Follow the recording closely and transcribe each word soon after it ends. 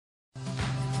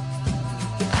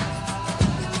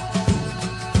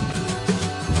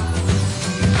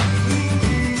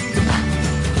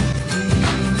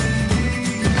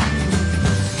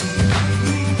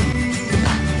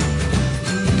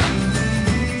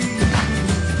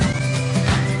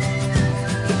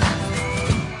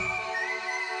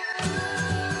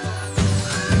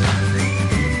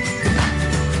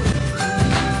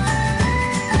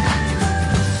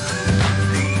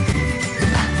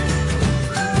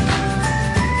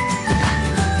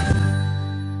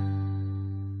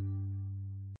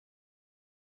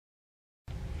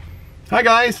Hi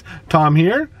guys, Tom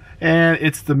here, and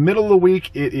it's the middle of the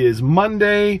week. It is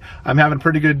Monday. I'm having a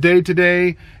pretty good day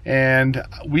today, and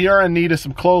we are in need of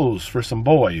some clothes for some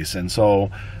boys, and so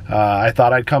I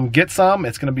thought I'd come get some.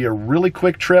 It's going to be a really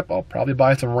quick trip. I'll probably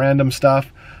buy some random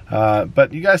stuff,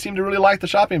 but you guys seem to really like the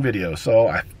shopping video, so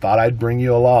I thought I'd bring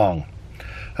you along.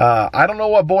 I don't know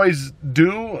what boys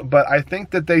do, but I think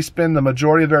that they spend the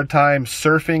majority of their time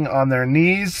surfing on their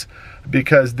knees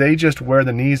because they just wear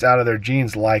the knees out of their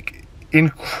jeans like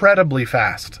incredibly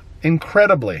fast.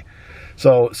 Incredibly.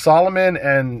 So Solomon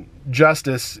and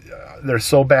Justus, they're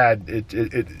so bad.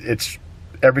 It's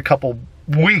every couple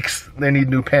weeks they need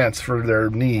new pants for their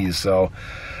knees. So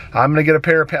I'm gonna get a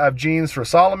pair of jeans for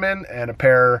Solomon and a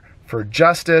pair for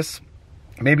Justus.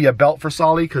 Maybe a belt for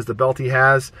Solly, because the belt he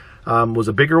has was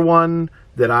a bigger one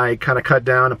that I kind of cut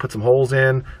down and put some holes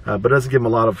in, but it doesn't give him a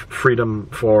lot of freedom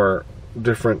for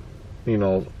different, you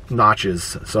know,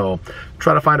 notches. So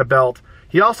try to find a belt.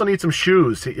 He also needs some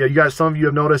shoes. You guys, some of you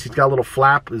have noticed he's got a little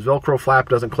flap. His Velcro flap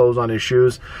doesn't close on his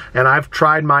shoes, and I've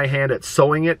tried my hand at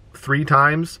sewing it 3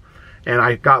 times, and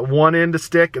I got one end to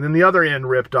stick and then the other end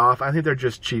ripped off. I think they're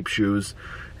just cheap shoes.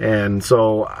 And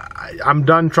so I'm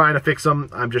done trying to fix them.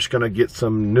 I'm just going to get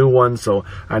some new ones. So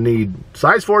I need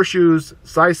size 4 shoes,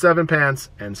 size 7 pants,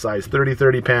 and size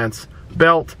 30 pants,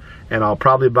 belt, and I'll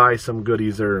probably buy some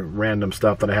goodies or random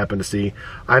stuff that I happen to see.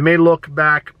 I may look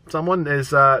back. Someone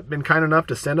has been kind enough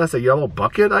to send us a yellow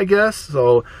bucket, I guess.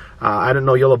 So I didn't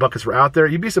know yellow buckets were out there.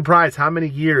 You'd be surprised how many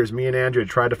years me and Andrea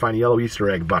tried to find a yellow Easter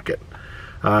egg bucket.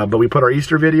 But we put our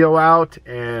Easter video out,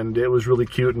 and it was really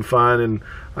cute and fun, and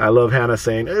I love Hannah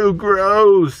saying, "Oh,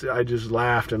 gross." I just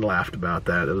laughed and laughed about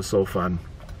that. It was so fun.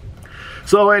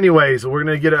 So anyways, we're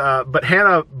going to get a, but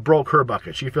Hannah broke her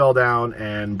bucket. She fell down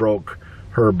and broke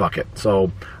her bucket.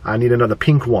 So I need another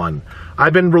pink one.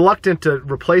 I've been reluctant to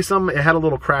replace them. It had a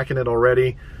little crack in it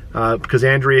already because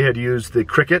Andrea had used the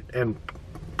Cricut and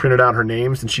printed out her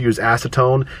names, and she used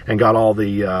acetone and got all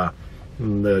the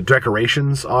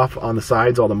decorations off on the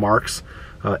sides, all the marks,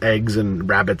 eggs and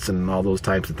rabbits and all those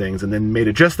types of things, and then made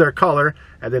it just their color,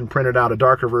 and then printed out a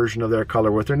darker version of their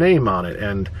color with their name on it.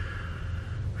 And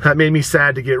that made me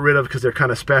sad to get rid of because they're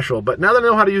kind of special. But now that I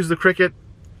know how to use the Cricut,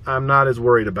 I'm not as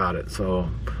worried about it. So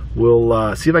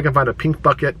we'll see if I can find a pink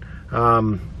bucket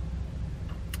and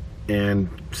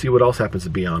see what else happens to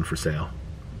be on for sale.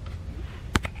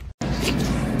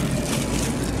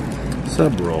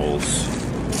 Sub rolls.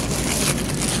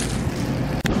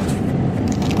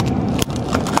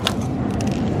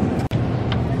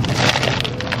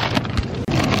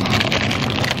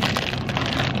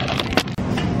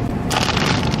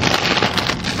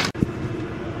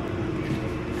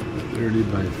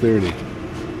 By 30.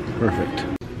 Perfect.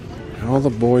 All the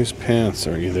boys' pants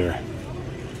are either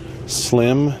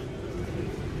slim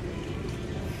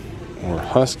or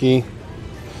husky.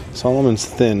 Solomon's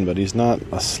thin, but he's not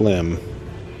a slim.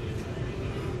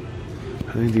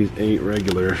 I think he's 8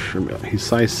 regular. He's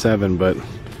size 7, but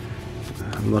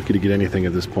I'm lucky to get anything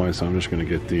at this point, so I'm just going to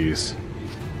get these.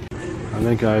 I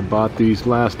think I bought these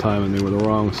last time and they were the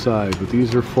wrong size, but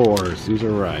these are 4s. These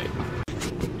are right.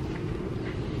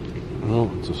 Oh,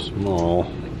 it's a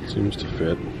small. Seems to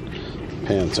fit.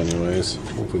 Pants anyways.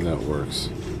 Hopefully that works.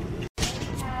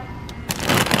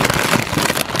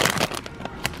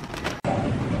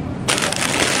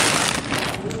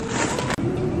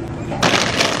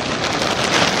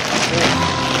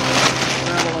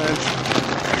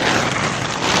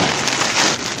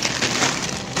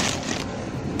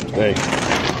 Hey.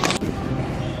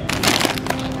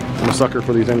 I'm a sucker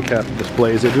for these end cap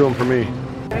displays. They do them for me.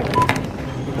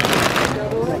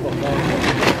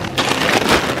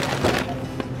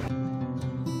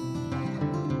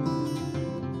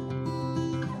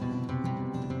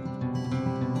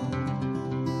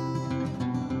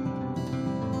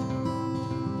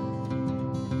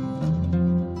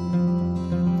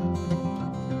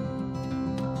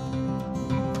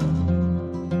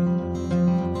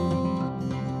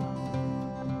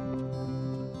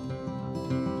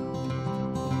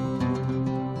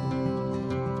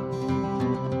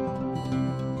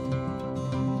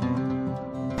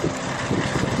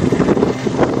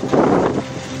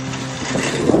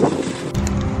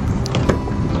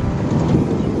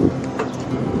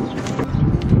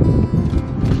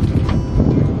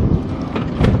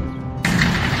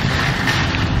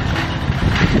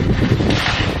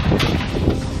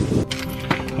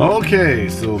 Okay,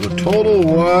 so the total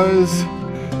was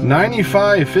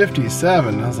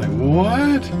 $95.57. I was like,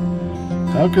 what?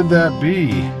 How could that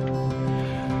be?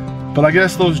 But I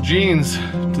guess those jeans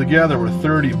together were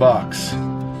 30 bucks.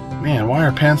 Man, why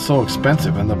are pants so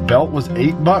expensive? And the belt was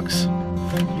 $8.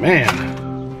 Man,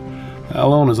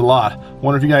 Alone is a lot.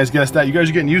 Wonder if you guys guessed that. You guys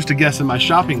are getting used to guessing my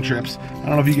shopping trips. I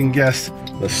don't know if you can guess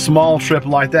the small trip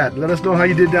like that. Let us know how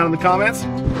you did down in the comments.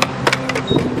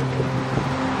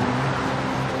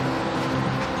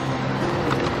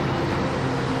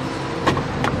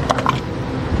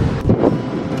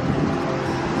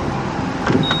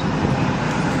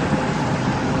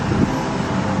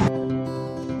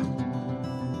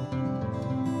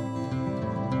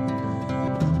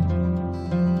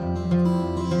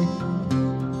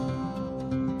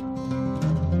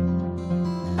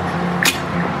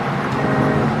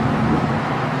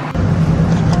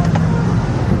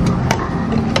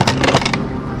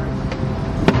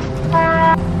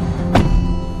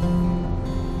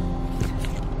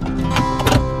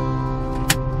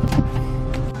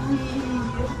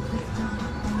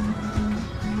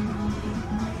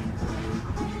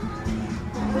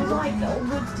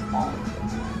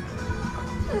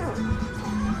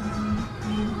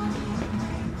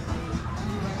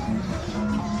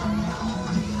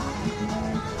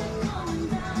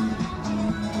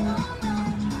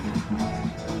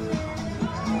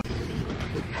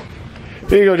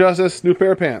 Here you go, Justus. New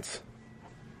pair of pants.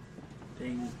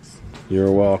 Thanks.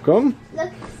 You're welcome. Look,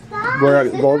 stop. Where are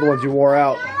all the ones you wore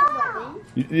out?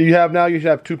 You have now. You should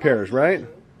have 2 pairs, right?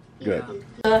 Good.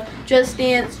 Just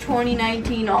Dance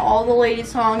 2019, all the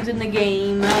latest songs in the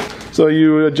game. So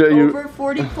over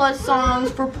 40 plus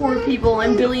songs for poor people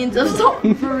and billions of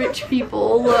songs for rich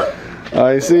people.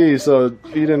 I see. So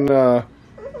Eden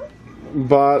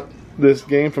bought this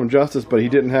game from Justus, but he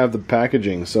didn't have the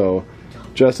packaging. So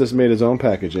Justus made his own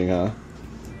packaging, huh?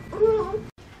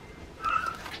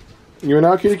 You in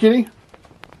out, kitty kitty?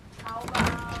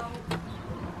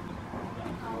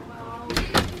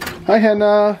 Hi,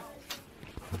 Hannah.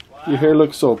 Your hair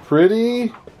looks so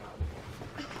pretty.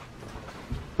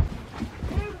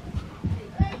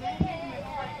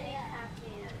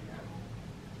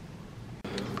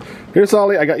 Here,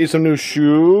 Solly, I got you some new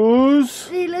shoes.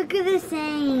 They look the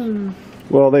same.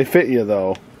 Well, they fit you,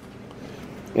 though.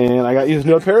 And I got you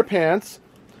another pair of pants.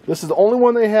 This is the only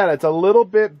one they had. It's a little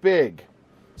bit big.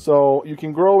 So you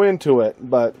can grow into it,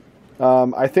 but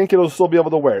I think it'll still be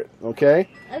able to wear it, okay?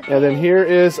 And then here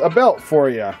is a belt for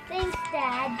you. Thanks,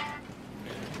 Dad.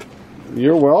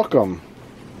 You're welcome.